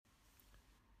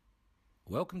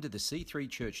Welcome to the C3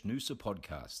 Church Noosa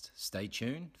podcast. Stay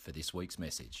tuned for this week's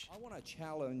message. I want to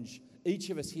challenge each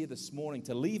of us here this morning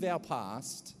to leave our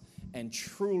past and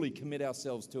truly commit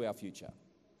ourselves to our future.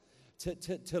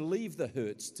 To leave the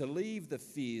hurts, to leave the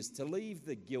fears, to leave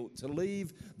the guilt, to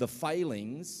leave the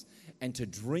failings, and to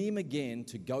dream again,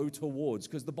 to go towards.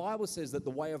 Because the Bible says that the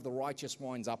way of the righteous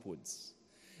winds upwards.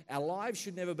 Our lives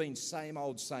should never be same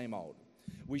old, same old.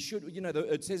 We should,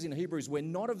 it says in Hebrews, we're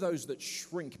not of those that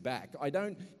shrink back. I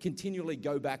don't continually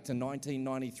go back to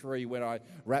 1993 when I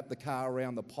wrapped the car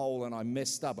around the pole and I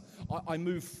messed up. I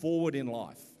move forward in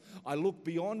life. I look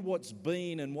beyond what's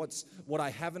been and what I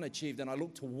haven't achieved, and I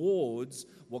look towards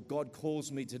what God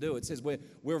calls me to do. It says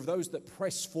we're of those that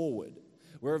press forward.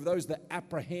 We're of those that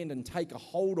apprehend and take a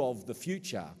hold of the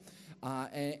future.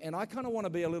 And I kind of want to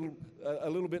be a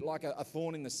little bit like a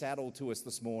thorn in the saddle to us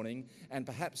this morning, and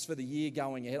perhaps for the year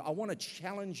going ahead. I want to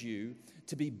challenge you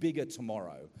to be bigger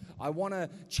tomorrow. I want to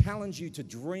challenge you to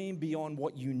dream beyond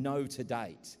what you know to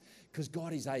date, because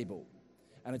God is able.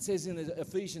 And it says in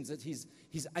Ephesians that He's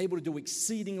able to do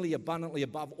exceedingly abundantly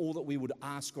above all that we would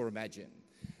ask or imagine.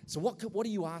 So what are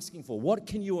you asking for? What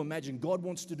can you imagine? God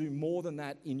wants to do more than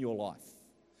that in your life.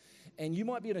 And you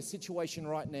might be in a situation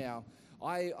right now.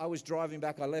 I was driving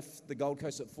back. I left the Gold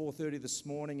Coast at 4:30 this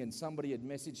morning, and somebody had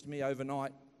messaged me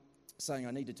overnight saying,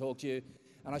 I need to talk to you.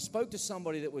 And I spoke to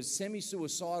somebody that was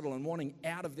semi-suicidal and wanting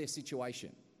out of their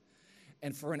situation.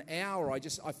 And for an hour, I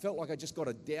felt like I just got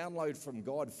a download from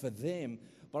God for them.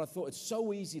 But I thought it's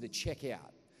so easy to check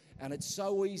out, and it's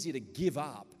so easy to give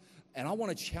up. And I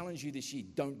want to challenge you this year,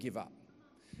 don't give up.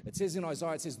 It says in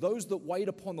Isaiah, it says, those that wait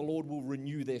upon the Lord will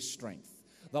renew their strength.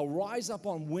 They'll rise up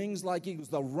on wings like eagles.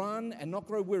 They'll run and not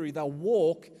grow weary. They'll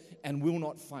walk and will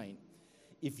not faint.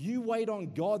 If you wait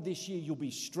on God this year, you'll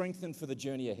be strengthened for the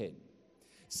journey ahead.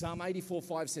 Psalm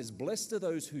 84:5 says, blessed are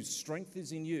those whose strength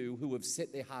is in you, who have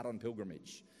set their heart on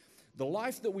pilgrimage. The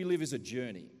life that we live is a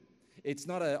journey. It's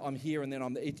not I'm here and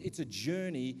then it's a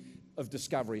journey of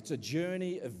discovery. It's a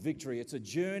journey of victory. It's a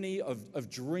journey of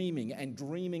dreaming and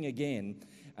dreaming again.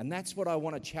 And that's what I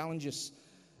want to challenge us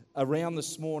around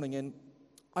this morning. And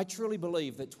I truly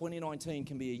believe that 2019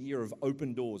 can be a year of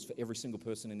open doors for every single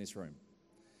person in this room.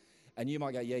 And you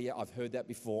might go, yeah, I've heard that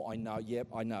before. I know,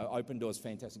 I know. Open doors,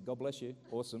 fantastic. God bless you.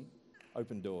 Awesome.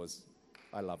 Open doors.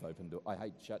 I love open doors. I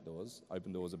hate shut doors.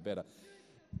 Open doors are better.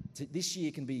 This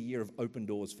year can be a year of open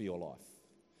doors for your life.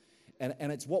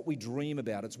 And it's what we dream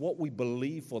about. It's what we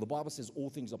believe for. The Bible says all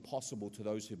things are possible to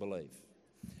those who believe.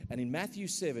 And in Matthew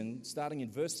 7, starting in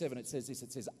verse 7, it says this.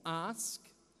 It says, ask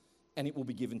and it will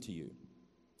be given to you.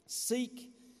 Seek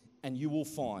and you will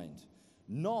find.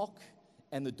 Knock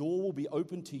and the door will be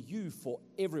open to you for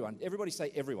everyone. Everybody say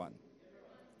everyone.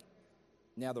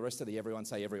 Now the rest of the everyone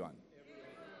say everyone.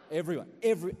 Everyone.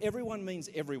 Everyone means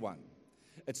everyone.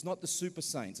 It's not the super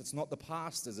saints. It's not the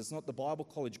pastors. It's not the Bible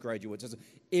college graduates. It's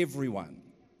everyone.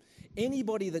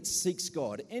 Anybody that seeks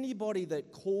God, anybody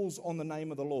that calls on the name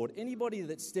of the Lord, anybody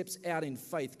that steps out in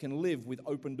faith can live with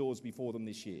open doors before them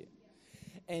this year.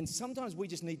 And sometimes we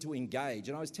just need to engage.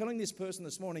 And I was telling this person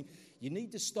this morning, you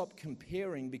need to stop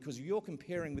comparing, because you're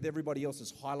comparing with everybody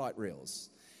else's highlight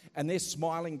reels. And they're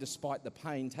smiling despite the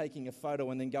pain, taking a photo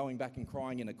and then going back and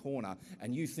crying in a corner,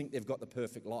 and you think they've got the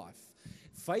perfect life.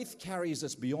 Faith carries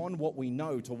us beyond what we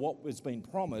know to what has been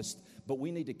promised, but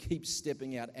we need to keep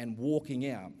stepping out and walking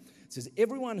out. It says,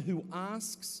 everyone who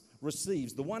asks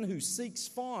receives, the one who seeks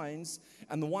finds,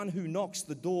 and the one who knocks,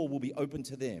 the door will be open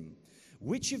to them.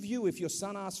 Which of you, if your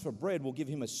son asks for bread, will give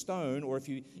him a stone, or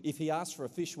if he asks for a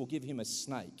fish, will give him a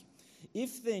snake?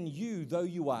 If then you, though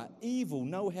you are evil,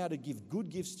 know how to give good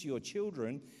gifts to your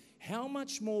children, how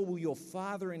much more will your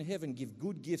Father in heaven give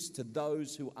good gifts to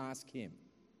those who ask him?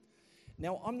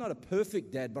 Now, I'm not a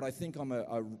perfect dad, but I think I'm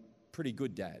a pretty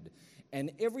good dad. And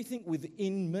everything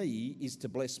within me is to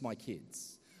bless my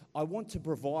kids. I want to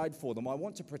provide for them. I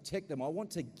want to protect them. I want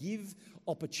to give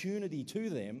opportunity to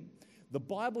them. The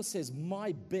Bible says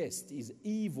my best is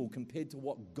evil compared to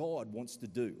what God wants to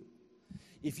do.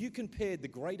 If you compared the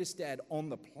greatest dad on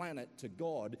the planet to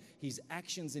God, his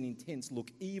actions and intents look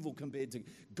evil compared to...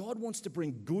 God wants to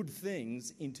bring good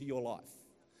things into your life.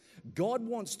 God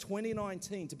wants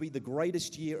 2019 to be the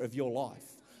greatest year of your life.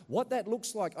 What that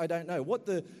looks like, I don't know. What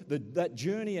that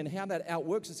journey and how that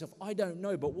outworks itself, I don't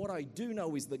know. But what I do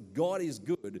know is that God is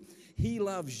good. He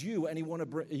loves you, and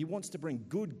He wants to bring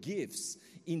good gifts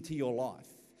into your life.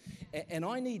 And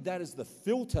I need that as the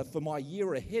filter for my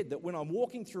year ahead, that when I'm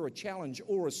walking through a challenge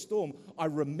or a storm, I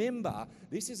remember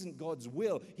this isn't God's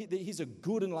will. He's a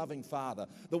good and loving Father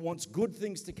that wants good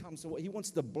things to come. So He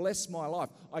wants to bless my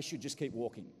life. I should just keep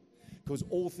walking, because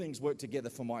all things work together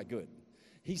for my good.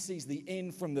 He sees the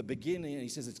end from the beginning and he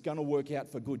says it's going to work out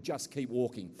for good. Just keep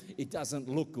walking. It doesn't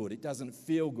look good. It doesn't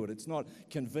feel good. It's not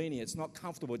convenient. It's not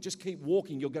comfortable. Just keep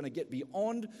walking. You're going to get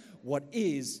beyond what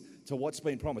is to what's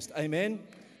been promised. Amen?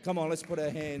 Come on, let's put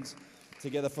our hands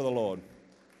together for the Lord.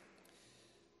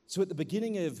 So at the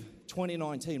beginning of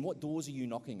 2019, what doors are you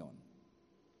knocking on?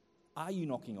 Are you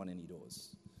knocking on any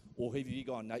doors? Or have you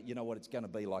gone, no, you know what, it's going to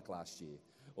be like last year?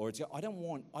 Or I don't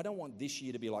want this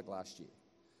year to be like last year.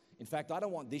 In fact, I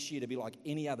don't want this year to be like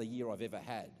any other year I've ever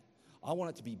had. I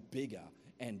want it to be bigger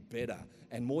and better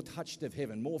and more touched of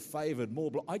heaven, more favored,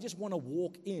 I just want to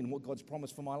walk in what God's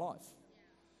promised for my life.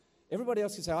 Everybody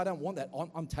else can say, I don't want that.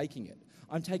 I'm taking it.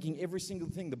 I'm taking every single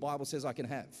thing the Bible says I can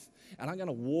have. And I'm going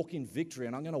to walk in victory,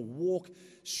 and I'm going to walk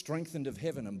strengthened of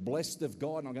heaven and blessed of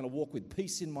God, and I'm going to walk with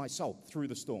peace in my soul through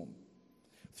the storm,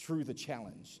 through the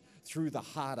challenge, through the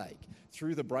heartache,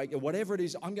 through the break, whatever it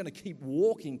is. I'm going to keep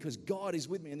walking because God is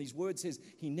with me. And His word says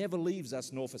He never leaves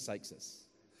us nor forsakes us.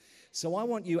 So I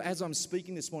want you, as I'm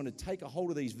speaking this morning, to take a hold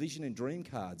of these vision and dream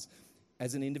cards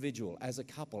as an individual, as a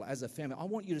couple, as a family. I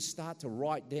want you to start to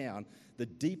write down the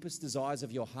deepest desires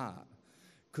of your heart.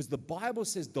 Because the Bible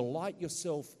says, delight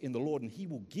yourself in the Lord and He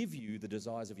will give you the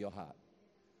desires of your heart.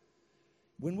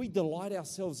 When we delight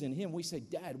ourselves in Him, we say,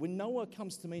 Dad, when Noah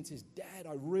comes to me and says, Dad,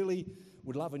 I really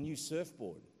would love a new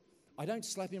surfboard, I don't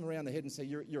slap him around the head and say,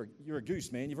 you're a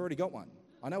goose, man. You've already got one.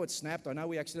 I know it snapped. I know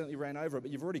we accidentally ran over it, but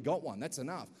you've already got one. That's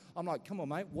enough. I'm like, come on,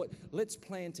 mate. Let's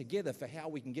plan together for how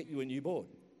we can get you a new board.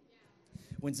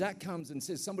 When Zach comes and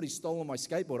says, somebody's stolen my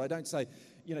skateboard, I don't say,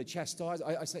 chastise.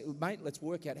 I say, mate, let's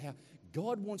work out how.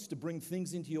 God wants to bring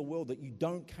things into your world that you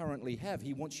don't currently have.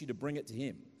 He wants you to bring it to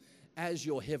Him as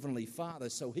your Heavenly Father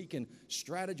so He can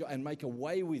strategize and make a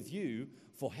way with you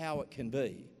for how it can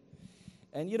be.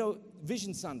 And,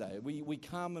 Vision Sunday, we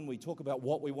come and we talk about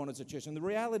what we want as a church. And the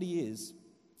reality is,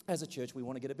 as a church, we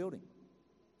want to get a building.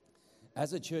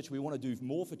 As a church, we want to do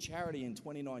more for charity in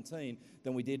 2019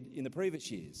 than we did in the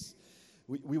previous years.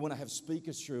 We want to have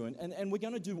speakers through, and we're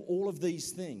going to do all of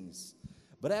these things.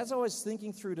 But as I was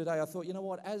thinking through today, I thought, you know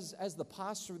what, as the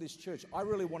pastor of this church, I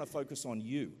really want to focus on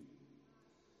you.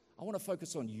 I want to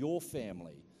focus on your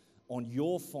family, on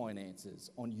your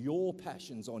finances, on your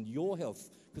passions, on your health.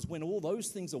 Because when all those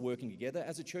things are working together,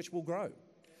 as a church, we'll grow.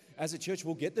 As a church,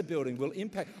 we'll get the building, we'll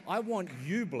impact. I want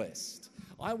you blessed.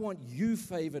 I want you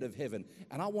favored of heaven.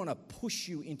 And I want to push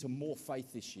you into more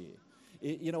faith this year.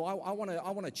 I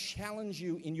want to challenge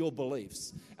you in your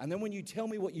beliefs. And then when you tell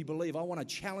me what you believe, I want to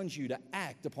challenge you to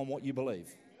act upon what you believe.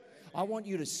 I want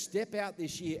you to step out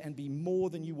this year and be more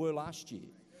than you were last year.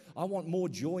 I want more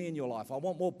joy in your life. I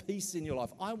want more peace in your life.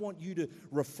 I want you to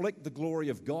reflect the glory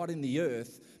of God in the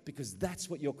earth because that's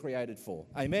what you're created for.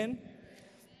 Amen?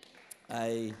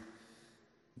 Amen.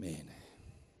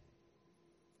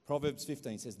 Proverbs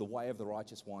 15 says, the way of the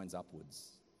righteous winds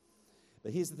upwards.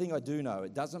 But here's the thing I do know.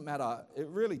 It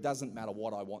really doesn't matter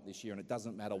what I want this year, and it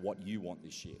doesn't matter what you want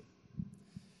this year.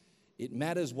 It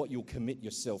matters what you'll commit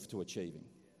yourself to achieving.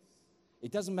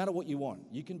 It doesn't matter what you want.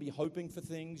 You can be hoping for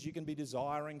things. You can be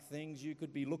desiring things. You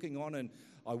could be looking on and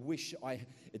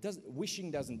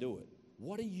wishing doesn't do it.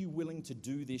 What are you willing to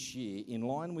do this year in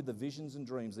line with the visions and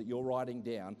dreams that you're writing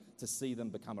down to see them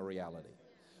become a reality?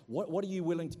 What are you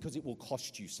willing to, because it will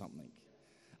cost you something.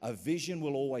 A vision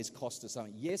will always cost us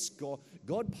something. Yes,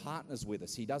 God partners with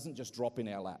us. He doesn't just drop in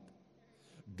our lap.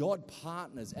 God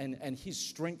partners and His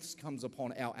strength comes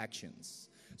upon our actions.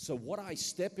 So what I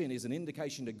step in is an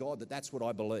indication to God that that's what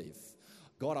I believe.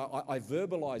 God, I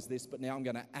verbalize this, but now I'm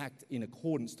going to act in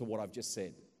accordance to what I've just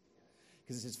said.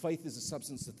 Because it says faith is the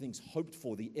substance of things hoped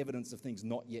for, the evidence of things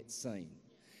not yet seen.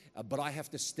 But I have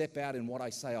to step out in what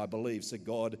I say I believe so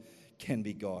God can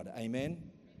be God. Amen?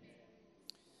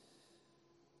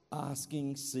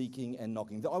 Asking, seeking, and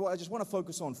knocking. I just want to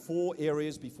focus on 4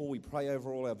 areas before we pray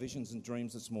over all our visions and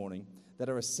dreams this morning that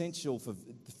are essential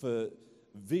for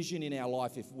vision in our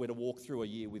life if we're to walk through a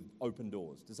year with open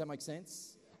doors. Does that make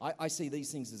sense? I see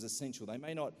these things as essential. They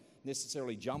may not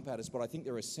necessarily jump at us, but I think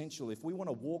they're essential. If we want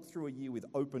to walk through a year with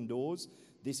open doors,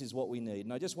 this is what we need.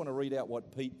 And I just want to read out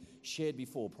what Pete shared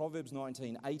before. Proverbs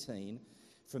 19:18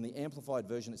 from the Amplified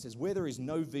Version. It says, where there is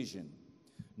no vision,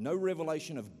 no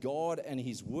revelation of God and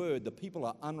His word, the people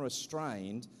are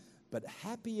unrestrained, but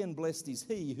happy and blessed is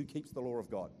he who keeps the law of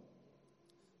God.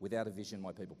 Without a vision,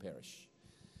 my people perish.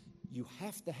 You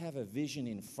have to have a vision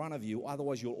in front of you,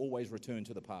 otherwise you'll always return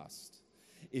to the past.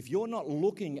 If you're not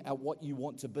looking at what you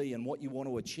want to be and what you want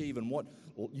to achieve and what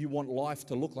you want life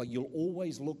to look like, you'll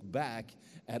always look back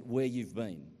at where you've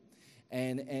been.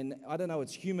 And I don't know,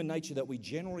 it's human nature that we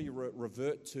generally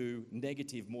revert to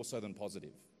negative more so than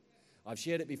positive. I've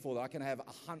shared it before that I can have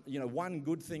one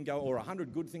good thing go or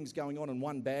 100 good things going on and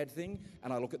one bad thing,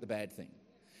 and I look at the bad thing.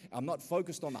 I'm not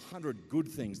focused on the 100 good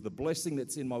things, the blessing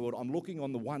that's in my world. I'm looking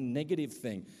on the one negative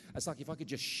thing. It's like if I could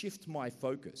just shift my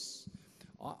focus.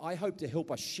 I hope to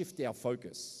help us shift our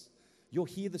focus. You're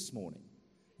here this morning.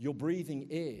 You're breathing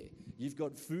air. You've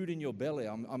got food in your belly.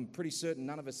 I'm pretty certain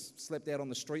none of us slept out on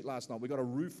the street last night. We've got a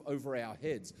roof over our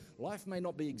heads. Life may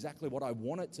not be exactly what I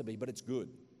want it to be, but it's good.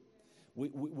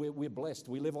 We're blessed.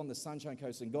 We live on the Sunshine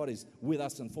Coast, and God is with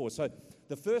us and for us. So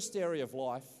the first area of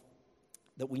life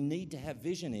that we need to have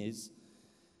vision is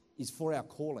for our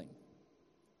calling.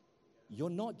 You're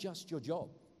not just your job.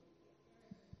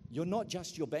 You're not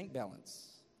just your bank balance.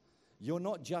 You're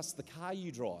not just the car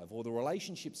you drive or the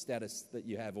relationship status that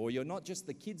you have, or you're not just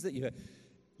the kids that you have.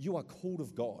 You are called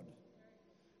of God,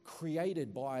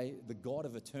 created by the God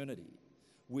of eternity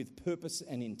with purpose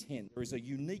and intent. There is a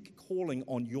unique calling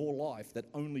on your life that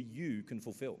only you can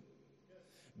fulfill.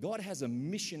 God has a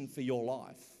mission for your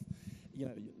life. You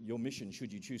know, your mission,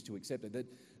 should you choose to accept it, that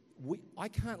I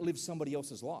can't live somebody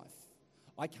else's life.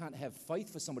 I can't have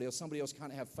faith for somebody else. Somebody else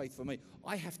can't have faith for me.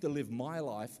 I have to live my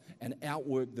life and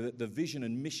outwork the vision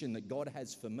and mission that God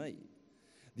has for me.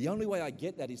 The only way I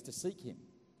get that is to seek Him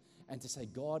and to say,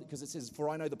 God, because it says, for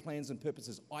I know the plans and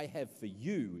purposes I have for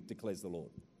you, declares the Lord.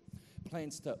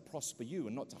 Plans to prosper you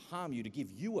and not to harm you, to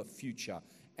give you a future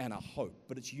and a hope.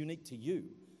 But it's unique to you.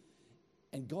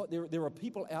 And God, there are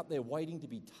people out there waiting to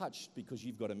be touched because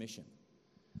you've got a mission.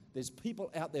 There's people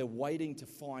out there waiting to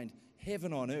find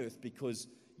heaven on earth because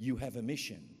you have a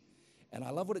mission. And I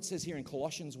love what it says here in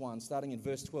Colossians 1, starting in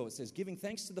verse 12. It says, giving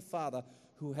thanks to the Father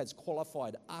who has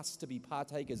qualified us to be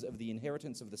partakers of the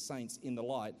inheritance of the saints in the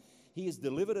light. He has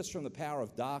delivered us from the power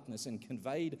of darkness and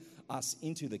conveyed us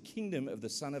into the kingdom of the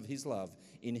Son of His love,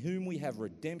 in whom we have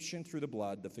redemption through the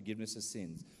blood, the forgiveness of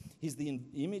sins. He's the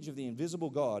image of the invisible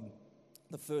God,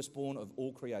 the firstborn of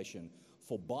all creation.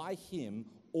 For by Him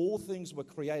all things were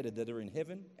created that are in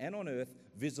heaven and on earth,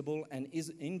 visible and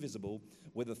invisible,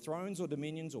 whether thrones or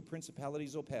dominions or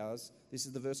principalities or powers. This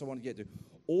is the verse I want to get to.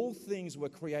 All things were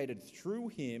created through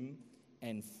Him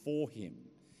and for Him.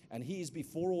 And He is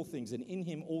before all things, and in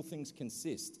Him all things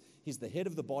consist. He's the head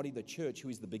of the body, the church, who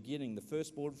is the beginning, the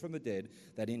firstborn from the dead,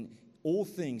 that in all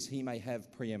things He may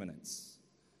have preeminence.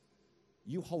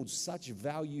 You hold such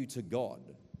value to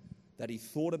God that He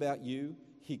thought about you,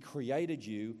 He created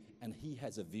you, and He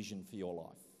has a vision for your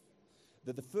life.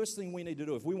 That the first thing we need to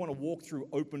do, if we want to walk through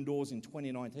open doors in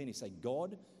 2019, is say,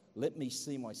 God, let me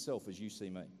see myself as you see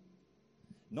me.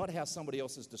 Not how somebody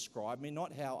else has described me,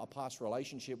 not how a past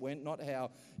relationship went, not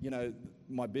how,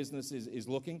 my business is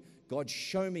looking. God,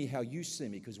 show me how you see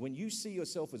me, because when you see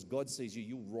yourself as God sees you,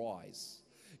 you'll rise.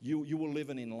 You will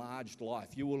live an enlarged life.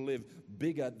 You will live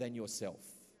bigger than yourself.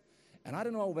 And I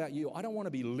don't know about you, I don't want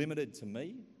to be limited to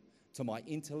me, to my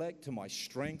intellect, to my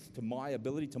strength, to my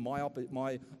ability, to my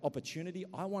opportunity.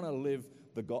 I want to live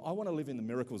in the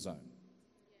miracle zone.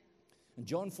 And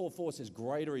John 4:4 says,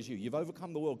 greater is you. You've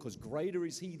overcome the world because greater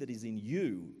is He that is in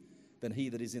you than he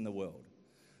that is in the world.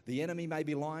 The enemy may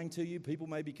be lying to you, people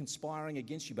may be conspiring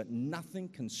against you, but nothing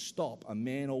can stop a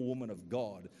man or woman of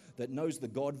God that knows the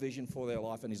God vision for their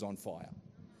life and is on fire.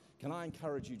 Can I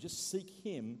encourage you, just seek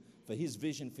Him for His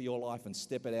vision for your life and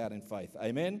step it out in faith.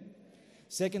 Amen?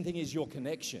 Second thing is your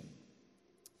connection.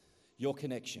 Your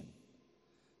connection.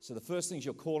 So the first thing is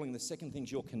your calling. The second thing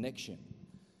is your connection.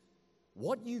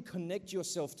 What you connect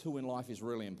yourself to in life is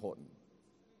really important.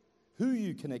 Who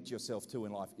you connect yourself to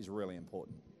in life is really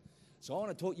important. So I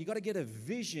want to talk, you've got to get a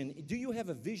vision. Do you have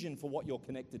a vision for what you're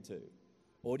connected to?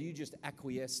 Or do you just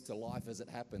acquiesce to life as it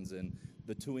happens and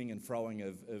the toing and froing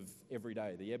of every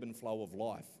day, the ebb and flow of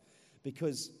life?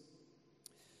 Because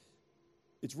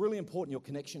it's really important, your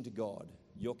connection to God,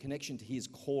 your connection to His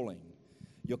calling,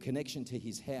 your connection to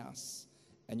His house,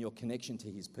 and your connection to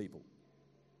His people.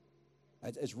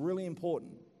 It's really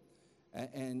important.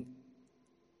 And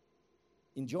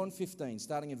in John 15,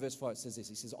 starting in verse 5, it says this.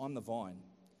 He says, I'm the vine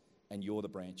and you're the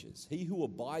branches. He who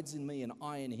abides in me and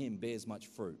I in him bears much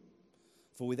fruit.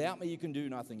 For without me you can do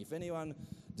nothing. If anyone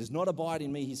does not abide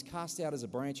in me, he's cast out as a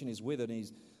branch and is withered.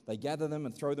 And they gather them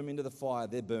and throw them into the fire.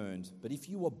 They're burned. But if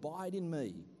you abide in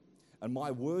me and my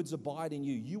words abide in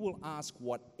you, you will ask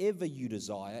whatever you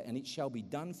desire and it shall be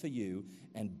done for you.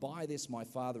 And by this my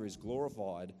Father is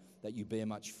glorified, that you bear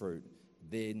much fruit.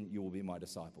 Then you will be my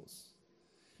disciples.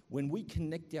 When we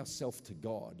connect ourselves to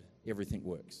God, everything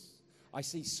works. I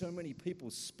see so many people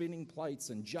spinning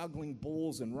plates and juggling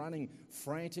balls and running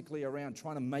frantically around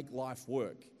trying to make life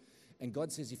work. And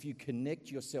God says, if you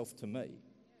connect yourself to me,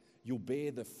 you'll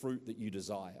bear the fruit that you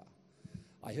desire.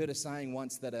 I heard a saying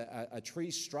once that a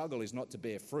tree's struggle is not to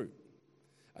bear fruit.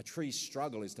 A tree's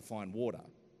struggle is to find water.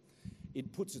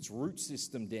 It puts its root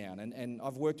system down. And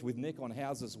I've worked with Nick on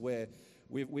houses where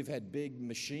we've had big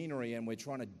machinery and we're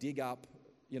trying to dig up,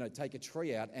 take a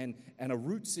tree out, and a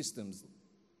root system's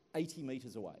 80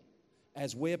 meters away.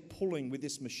 As we're pulling with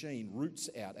this machine roots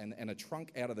out and a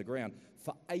trunk out of the ground,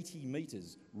 for 80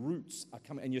 meters, roots are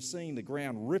coming, and you're seeing the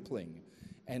ground rippling,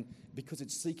 and because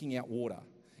it's seeking out water.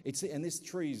 And this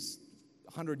tree's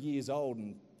 100 years old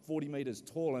and 40 meters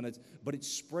tall, but it's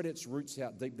spread its roots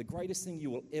out deep. The greatest thing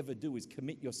you will ever do is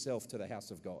commit yourself to the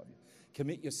house of God.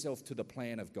 Commit yourself to the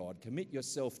plan of God. Commit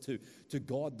yourself to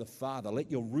God the Father. Let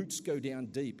your roots go down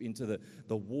deep into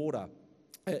the water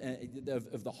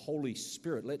of the Holy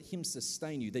Spirit. Let Him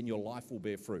sustain you. Then your life will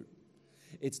bear fruit.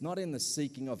 It's not in the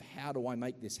seeking of how do I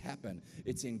make this happen.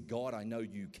 It's in God, I know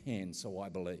you can, so I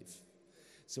believe.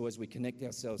 So as we connect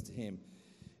ourselves to Him,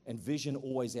 and vision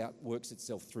always outworks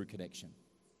itself through connection.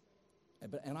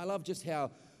 And I love just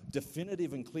how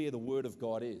definitive and clear the Word of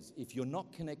God is. If you're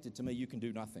not connected to me, you can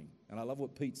do nothing. And I love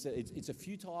what Pete said. It's a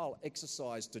futile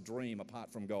exercise to dream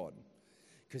apart from God,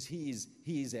 because He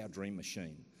is our dream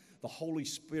machine. The Holy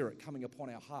Spirit coming upon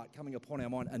our heart, coming upon our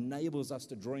mind, enables us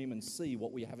to dream and see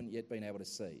what we haven't yet been able to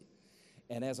see.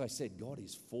 And as I said, God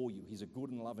is for you. He's a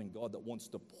good and loving God that wants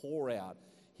to pour out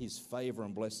His favor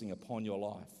and blessing upon your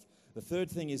life. The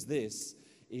third thing is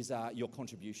your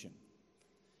contribution.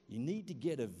 You need to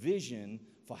get a vision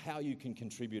for how you can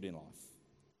contribute in life.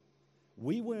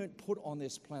 We weren't put on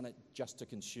this planet just to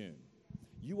consume.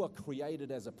 You are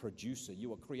created as a producer.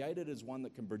 You are created as one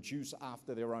that can produce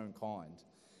after their own kind.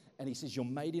 And He says, you're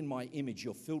made in my image,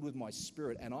 you're filled with my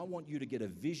Spirit, and I want you to get a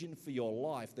vision for your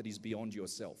life that is beyond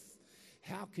yourself.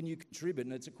 How can you contribute?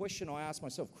 And it's a question I ask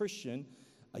myself, Christian,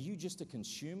 are you just a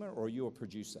consumer or are you a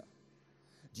producer?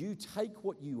 Do you take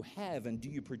what you have and do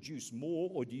you produce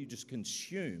more, or do you just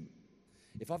consume?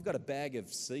 If I've got a bag of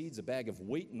seeds, a bag of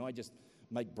wheat, and I just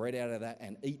make bread out of that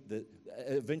and eat,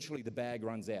 eventually the bag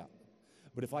runs out.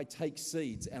 But if I take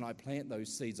seeds and I plant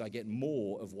those seeds, I get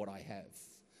more of what I have.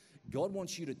 God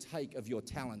wants you to take of your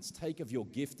talents, take of your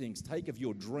giftings, take of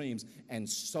your dreams and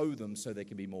sow them so there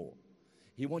can be more.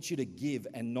 He wants you to give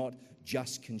and not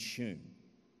just consume.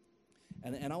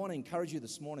 And I want to encourage you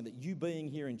this morning that you being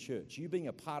here in church, you being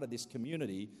a part of this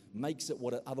community, makes it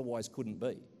what it otherwise couldn't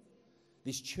be.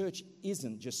 This church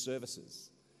isn't just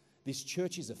services. This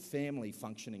church is a family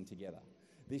functioning together.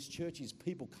 This church is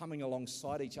people coming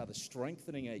alongside each other,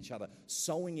 strengthening each other,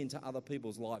 sowing into other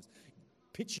people's lives,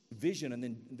 pitching vision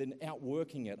and then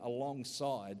outworking it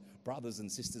alongside brothers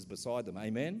and sisters beside them.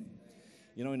 Amen?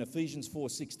 In Ephesians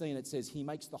 4:16 it says, He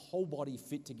makes the whole body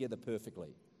fit together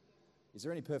perfectly. Is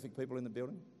there any perfect people in the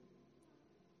building?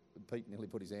 Pete nearly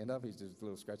put his hand up. He's just a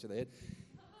little scratch of the head.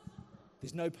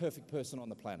 There's no perfect person on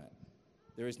the planet.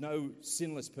 There is no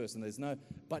sinless person.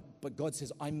 But God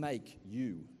says, I make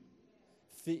you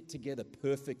fit together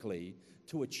perfectly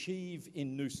to achieve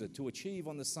in Noosa, to achieve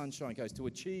on the Sunshine Coast, to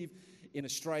achieve in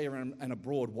Australia and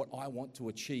abroad what I want to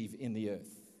achieve in the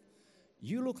earth.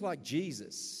 You look like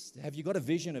Jesus. Have you got a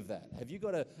vision of that? Have you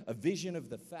got a vision of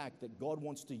the fact that God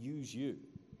wants to use you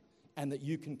and that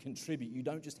you can contribute? You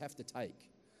don't just have to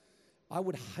take. I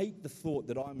would hate the thought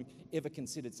that I'm ever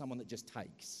considered someone that just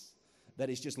takes, that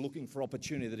is just looking for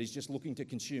opportunity, that is just looking to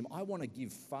consume. I want to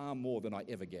give far more than I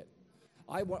ever get.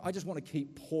 I just want to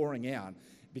keep pouring out,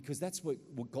 because that's what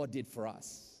God did for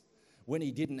us. When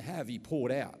He didn't have, He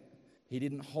poured out. He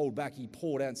didn't hold back. He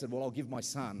poured out and said, well, I'll give my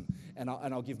son, and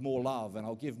I'll give more love, and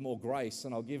I'll give more grace,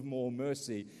 and I'll give more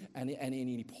mercy. And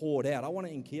He poured out. I want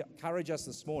to encourage us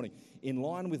this morning, in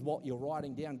line with what you're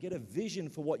writing down, get a vision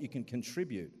for what you can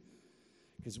contribute.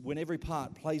 Because when every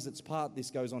part plays its part,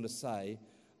 this goes on to say,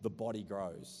 the body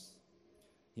grows.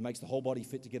 He makes the whole body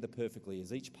fit together perfectly.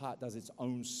 As each part does its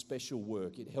own special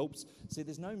work, it helps. See,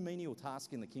 there's no menial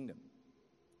task in the kingdom.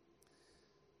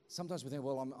 Sometimes we think,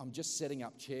 well, I'm just setting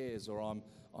up chairs, or I'm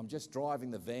just driving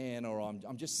the van, or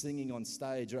I'm just singing on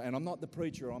stage, and I'm not the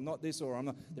preacher, or I'm not this, or I'm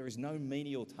not. There is no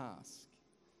menial task.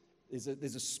 There's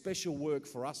a special work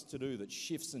for us to do that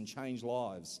shifts and changes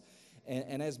lives.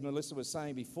 And as Melissa was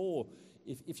saying before,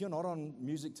 if you're not on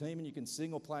music team and you can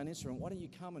sing or play an instrument, why don't you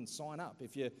come and sign up?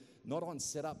 If you're not on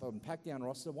setup or pack down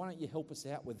roster, why don't you help us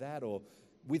out with that, or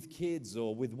with kids,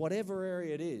 or with whatever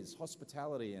area it is,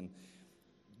 hospitality and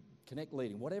connect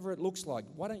leading, whatever it looks like.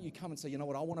 Why don't you come and say, you know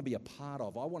what, I want to be a part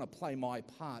of. I want to play my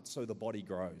part so the body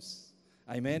grows.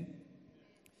 Amen?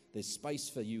 There's space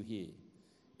for you here.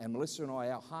 And Melissa and I,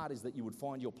 our heart is that you would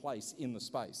find your place in the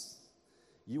space.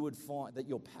 You would find that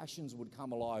your passions would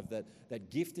come alive,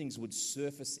 that giftings would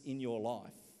surface in your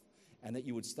life, and that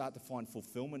you would start to find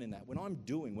fulfillment in that. When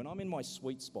I'm in my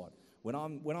sweet spot, when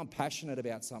I'm passionate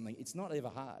about something, it's not ever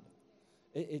hard.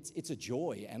 It's a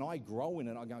joy, and I grow in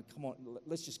it. I go, come on,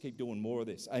 let's just keep doing more of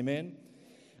this. Amen?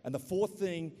 And the fourth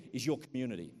thing is your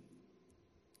community.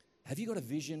 Have you got a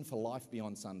vision for life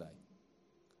beyond Sunday?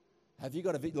 Have you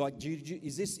got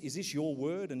is this your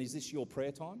word and is this your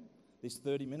prayer time? This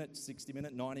 30-minute,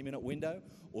 60-minute, 90-minute window?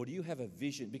 Or do you have a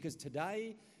vision? Because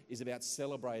today is about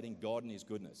celebrating God and His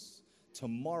goodness.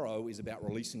 Tomorrow is about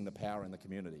releasing the power in the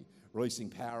community, releasing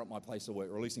power at my place of work,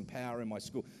 releasing power in my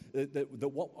school.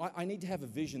 I need to have a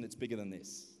vision that's bigger than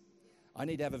this. I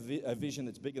need to have a vision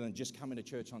that's bigger than just coming to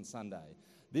church on Sunday.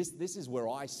 This is where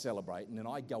I celebrate, and then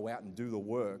I go out and do the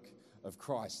work of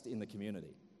Christ in the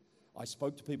community. I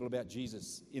spoke to people about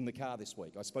Jesus in the car this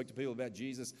week. I spoke to people about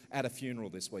Jesus at a funeral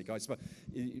this week. I spoke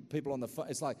people on the phone.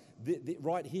 It's like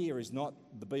right here is not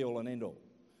the be-all and end-all.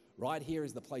 Right here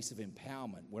is the place of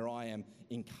empowerment where I am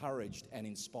encouraged and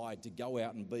inspired to go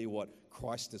out and be what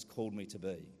Christ has called me to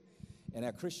be. And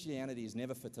our Christianity is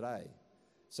never for today.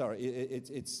 Sorry,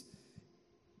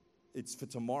 it's for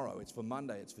tomorrow, it's for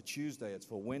Monday, it's for Tuesday, it's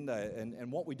for Wednesday,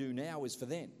 and what we do now is for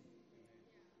then.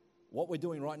 What we're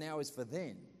doing right now is for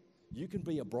then. You can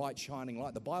be a bright, shining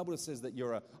light. The Bible says that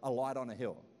you're a light on a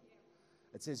hill.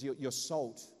 It says you're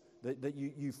salt, that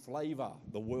you flavor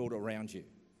the world around you.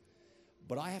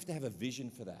 But I have to have a vision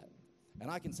for that. And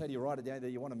I can say to you right today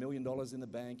that you want $1 million in the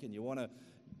bank and you want to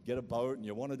get a boat and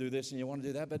you want to do this and you want to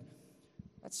do that, but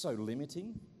that's so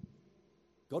limiting.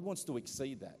 God wants to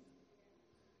exceed that.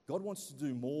 God wants to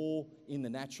do more in the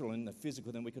natural and in the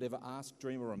physical than we could ever ask,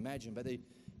 dream, or imagine. But He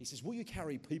says, will you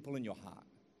carry people in your heart?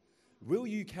 Will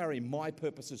you carry my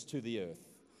purposes to the earth?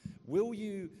 Will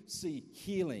you see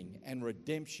healing and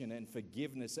redemption and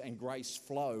forgiveness and grace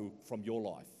flow from your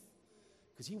life?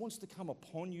 Because He wants to come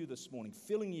upon you this morning,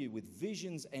 filling you with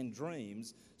visions and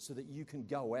dreams so that you can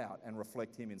go out and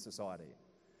reflect Him in society.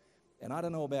 And I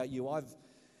don't know about you,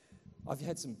 I've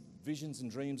had some visions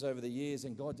and dreams over the years,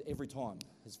 and God every time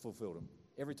has fulfilled them.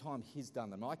 Every time He's done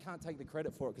them. I can't take the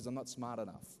credit for it because I'm not smart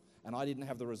enough, and I didn't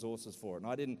have the resources for it,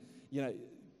 and I didn't,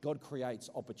 God creates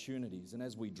opportunities, and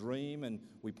as we dream and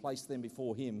we place them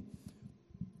before Him,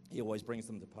 He always brings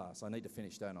them to pass. I need to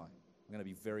finish, don't I? I'm going to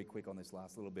be very quick on this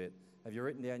last little bit. Have you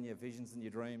written down your visions and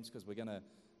your dreams? Because we're going to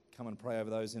come and pray over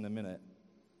those in a minute.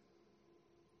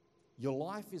 Your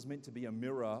life is meant to be a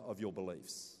mirror of your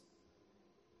beliefs.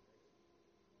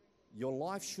 Your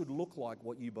life should look like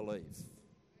what you believe.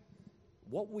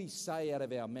 What we say out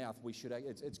of our mouth,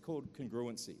 it's called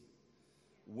congruency.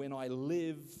 When I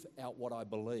live out what I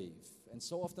believe. And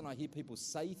so often I hear people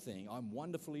say things, I'm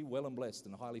wonderfully well and blessed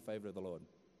and highly favored of the Lord.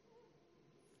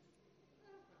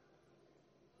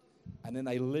 And then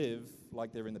they live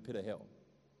like they're in the pit of hell.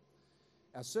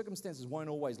 Our circumstances won't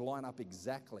always line up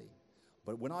exactly,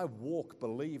 but when I walk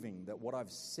believing that what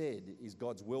I've said is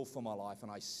God's will for my life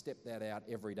and I step that out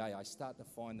every day, I start to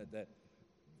find that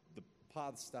the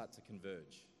paths start to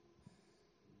converge.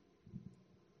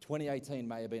 2018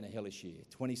 may have been a hellish year.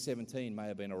 2017 may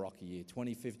have been a rocky year.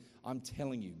 2015, I'm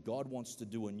telling you, God wants to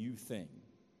do a new thing.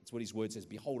 That's what His word says.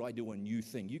 Behold, I do a new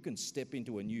thing. You can step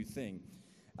into a new thing.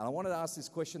 And I wanted to ask this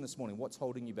question this morning. What's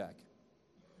holding you back?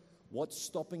 What's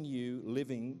stopping you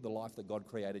living the life that God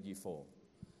created you for?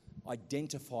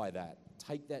 Identify that.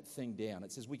 Take that thing down.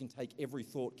 It says we can take every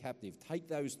thought captive. Take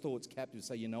those thoughts captive.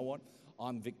 Say, you know what?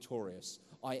 I'm victorious.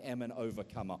 I am an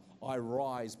overcomer. I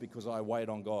rise because I wait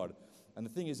on God. And the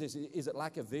thing is this, is it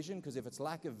lack of vision? Because if it's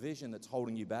lack of vision that's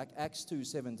holding you back, Acts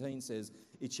 2:17 says,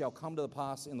 it shall come to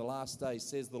pass in the last days,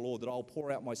 says the Lord, that I'll pour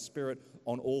out my Spirit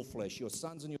on all flesh. Your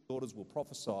sons and your daughters will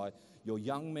prophesy. Your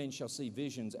young men shall see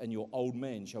visions, and your old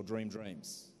men shall dream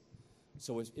dreams.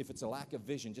 So if it's a lack of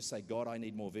vision, just say, God, I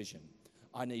need more vision.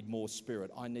 I need more Spirit.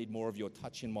 I need more of your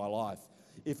touch in my life.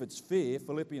 If it's fear,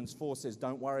 Philippians 4 says,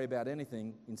 don't worry about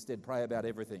anything. Instead, pray about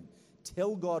everything.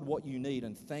 Tell God what you need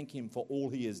and thank Him for all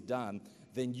He has done.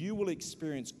 Then you will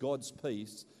experience God's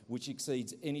peace, which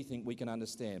exceeds anything we can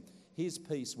understand. His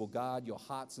peace will guard your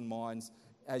hearts and minds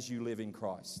as you live in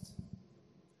Christ.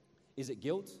 Is it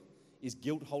guilt? Is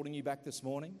guilt holding you back this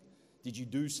morning? Did you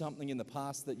do something in the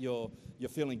past that you're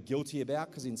feeling guilty about?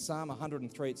 Because in Psalm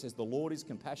 103 it says, the Lord is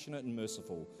compassionate and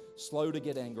merciful, slow to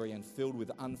get angry and filled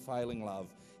with unfailing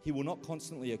love. He will not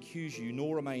constantly accuse you,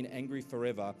 nor remain angry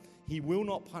forever. He will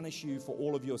not punish you for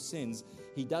all of your sins.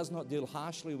 He does not deal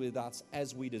harshly with us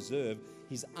as we deserve.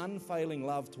 His unfailing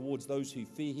love towards those who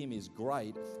fear Him is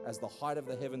great, as the height of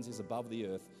the heavens is above the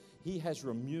earth. He has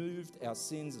removed our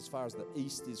sins as far as the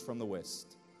east is from the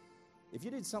west. If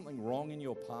you did something wrong in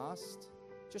your past,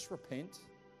 just repent,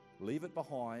 leave it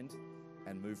behind,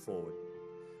 and move forward.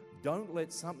 Don't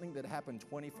let something that happened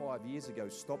 25 years ago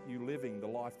stop you living the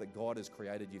life that God has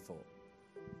created you for.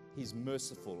 He's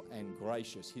merciful and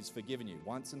gracious. He's forgiven you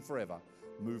once and forever.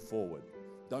 Move forward.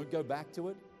 Don't go back to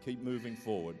it. Keep moving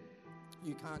forward.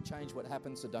 You can't change what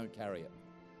happened, so don't carry it.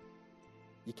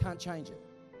 You can't change it.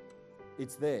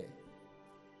 It's there.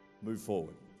 Move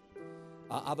forward.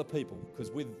 Other people,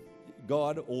 because with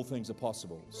God, all things are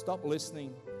possible. Stop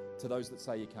listening to those that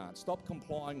say you can't. Stop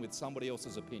complying with somebody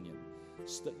else's opinion.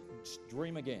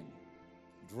 Dream again.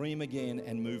 Dream again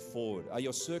and move forward. Are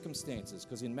your circumstances,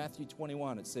 because in Matthew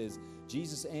 21 it says,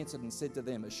 Jesus answered and said to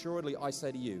them, assuredly I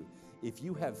say to you, if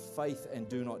you have faith and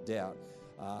do not doubt,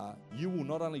 you will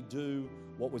not only do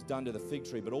what was done to the fig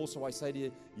tree, but also I say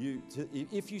to you,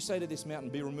 if you say to this mountain,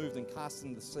 be removed and cast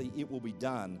into the sea, it will be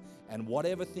done. And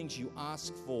whatever things you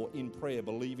ask for in prayer,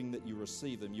 believing that you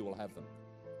receive them, you will have them.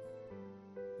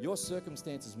 Your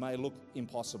circumstances may look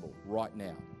impossible right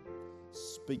now.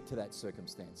 Speak to that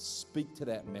circumstance. Speak to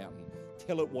that mountain.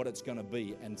 Tell it what it's going to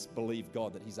be and believe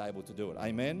God that He's able to do it.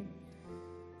 Amen?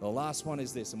 The last one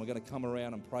is this, and we're going to come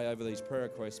around and pray over these prayer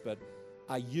requests, but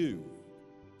are you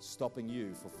stopping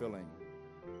you fulfilling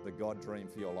the God dream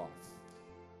for your life?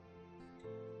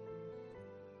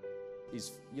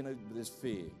 There's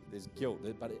fear, there's guilt,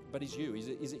 but is you?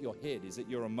 Is it your head? Is it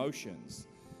your emotions?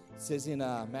 It says in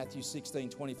Matthew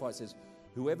 16:25, it says,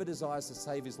 whoever desires to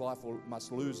save his life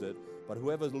must lose it, but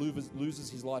whoever loses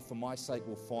his life for my sake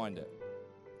will find it.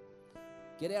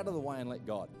 Get out of the way and let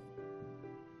God.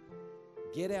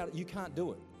 Get out. You can't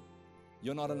do it.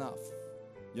 You're not enough.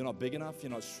 You're not big enough.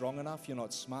 You're not strong enough. You're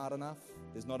not smart enough.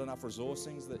 There's not enough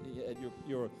resourcing at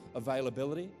your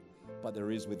availability, but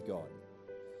there is with God.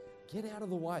 Get out of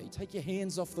the way. Take your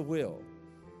hands off the wheel.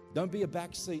 Don't be a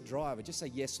backseat driver. Just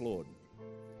say, yes, Lord.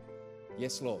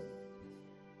 Yes, Lord.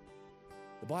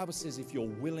 The Bible says if you're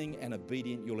willing and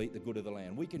obedient, you'll eat the good of the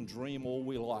land. We can dream all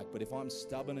we like, but if I'm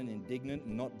stubborn and indignant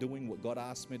and not doing what God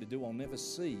asked me to do, I'll never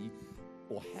see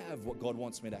or have what God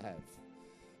wants me to have.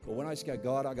 But when I just go,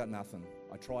 God, I got nothing.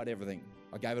 I tried everything.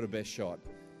 I gave it a best shot.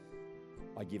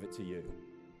 I give it to you.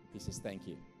 He says, thank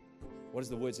you. What does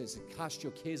the word say? It says, cast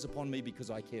your cares upon me because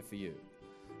I care for you.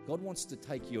 God wants to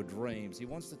take your dreams. He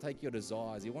wants to take your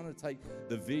desires. He wants to take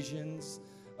the visions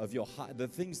of your heart, the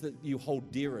things that you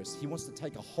hold dearest. He wants to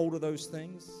take a hold of those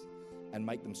things and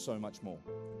make them so much more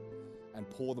and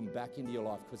pour them back into your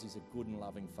life because He's a good and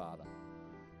loving Father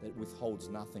that withholds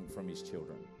nothing from His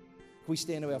children. Can we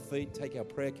stand to our feet, take our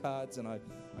prayer cards, and I'm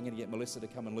going to get Melissa to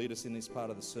come and lead us in this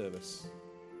part of the service.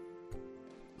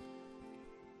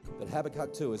 But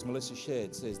Habakkuk 2, as Melissa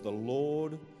shared, says, the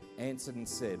Lord answered and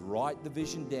said, write the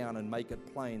vision down and make it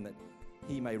plain that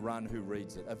he may run who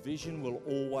reads it. A vision will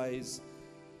always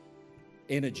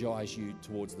energize you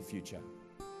towards the future.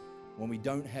 When we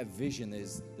don't have vision,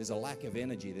 there's a lack of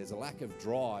energy, there's a lack of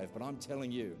drive. But I'm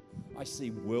telling you, I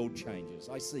see world changers,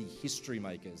 I see history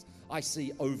makers, I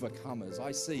see overcomers,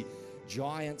 I see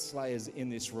giant slayers in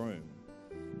this room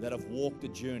that have walked a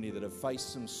journey, that have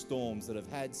faced some storms, that have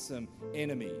had some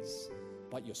enemies,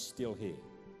 but you're still here.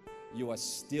 You are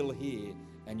still here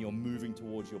and you're moving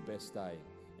towards your best day.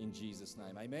 In Jesus'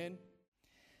 name, amen.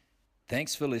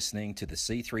 Thanks for listening to the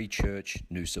C3 Church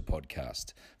Noosa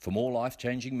podcast. For more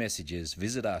life-changing messages,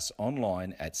 visit us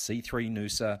online at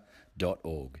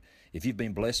c3noosa.org. If you've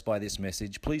been blessed by this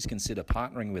message, please consider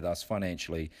partnering with us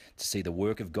financially to see the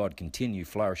work of God continue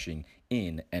flourishing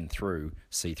in and through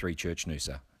C3 Church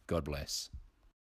Noosa. God bless.